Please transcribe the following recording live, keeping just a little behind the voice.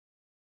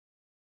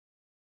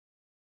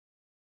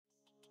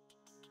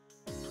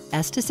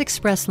Estes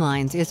Express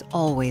Lines is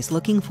always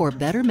looking for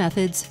better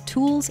methods,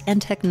 tools,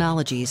 and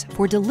technologies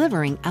for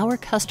delivering our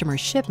customers'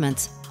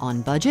 shipments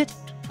on budget,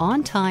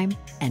 on time,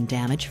 and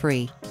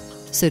damage-free.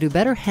 So to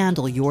better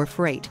handle your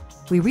freight,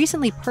 we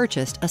recently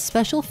purchased a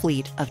special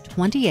fleet of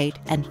 28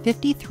 and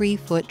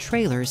 53-foot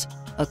trailers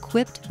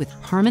equipped with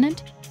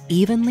permanent,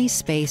 evenly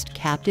spaced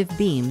captive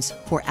beams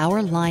for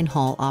our line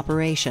haul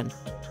operation.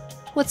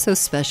 What's so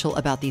special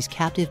about these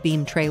captive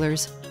beam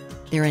trailers?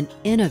 They're an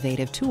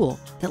innovative tool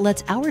that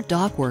lets our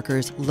dock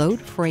workers load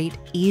freight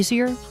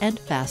easier and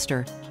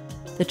faster.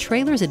 The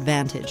trailer's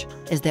advantage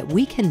is that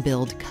we can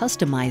build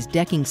customized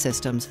decking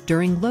systems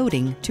during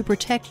loading to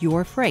protect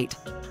your freight.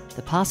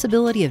 The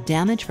possibility of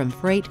damage from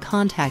freight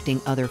contacting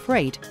other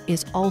freight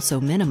is also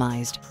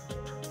minimized.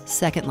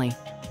 Secondly,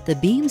 the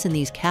beams in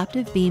these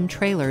captive beam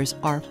trailers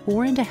are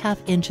 4.5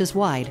 inches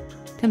wide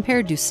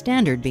compared to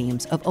standard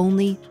beams of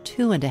only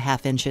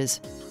 2.5 inches.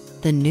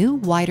 The new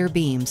wider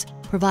beams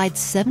provide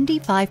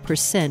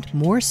 75%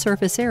 more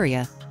surface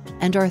area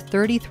and are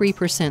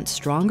 33%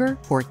 stronger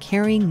for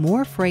carrying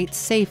more freight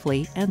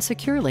safely and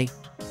securely.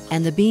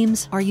 And the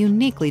beams are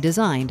uniquely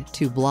designed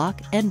to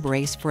block and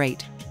brace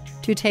freight.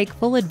 To take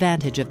full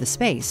advantage of the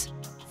space,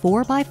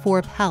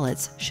 4x4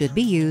 pallets should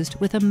be used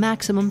with a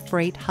maximum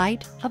freight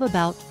height of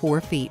about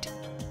 4 feet.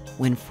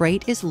 When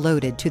freight is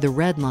loaded to the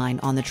red line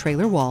on the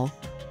trailer wall,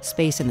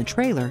 space in the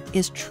trailer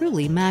is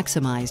truly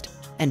maximized,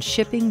 and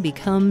shipping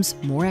becomes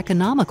more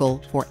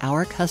economical for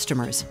our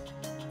customers.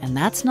 And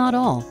that's not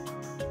all.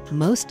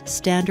 Most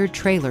standard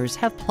trailers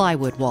have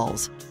plywood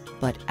walls,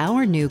 but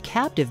our new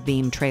captive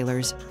beam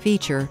trailers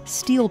feature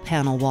steel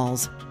panel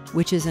walls,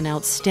 which is an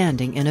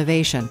outstanding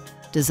innovation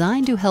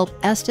designed to help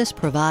Estes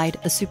provide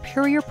a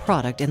superior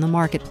product in the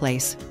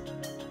marketplace.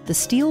 The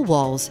steel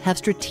walls have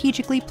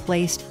strategically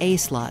placed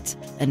A-slots,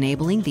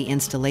 enabling the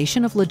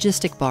installation of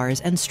logistic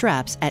bars and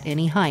straps at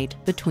any height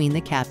between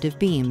the captive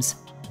beams.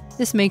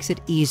 This makes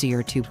it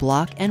easier to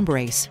block and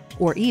brace,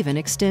 or even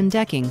extend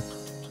decking.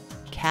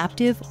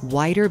 Captive,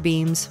 wider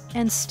beams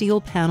and steel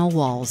panel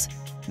walls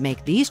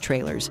make these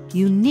trailers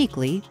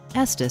uniquely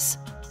Estes.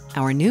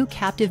 Our new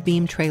captive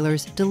beam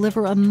trailers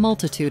deliver a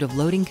multitude of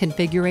loading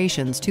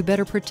configurations to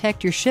better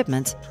protect your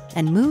shipments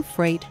and move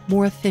freight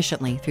more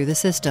efficiently through the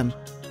system.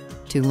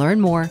 To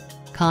learn more,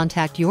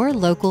 contact your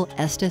local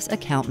Estes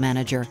account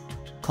manager.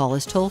 Call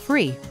us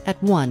toll-free at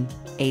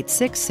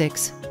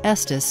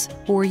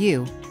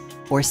 1-866-ESTES-4U.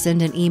 or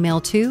send an email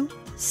to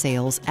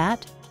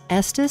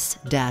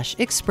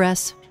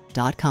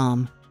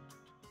sales@estes-express.com.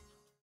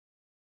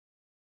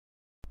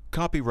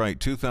 Copyright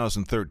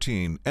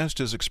 2013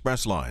 Estes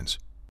Express Lines.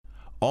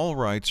 All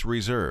rights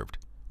reserved.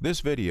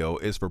 This video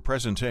is for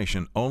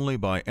presentation only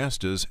by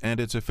Estes and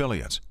its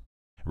affiliates.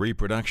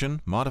 Reproduction,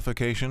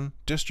 modification,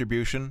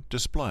 distribution,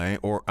 display,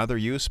 or other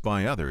use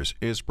by others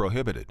is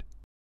prohibited.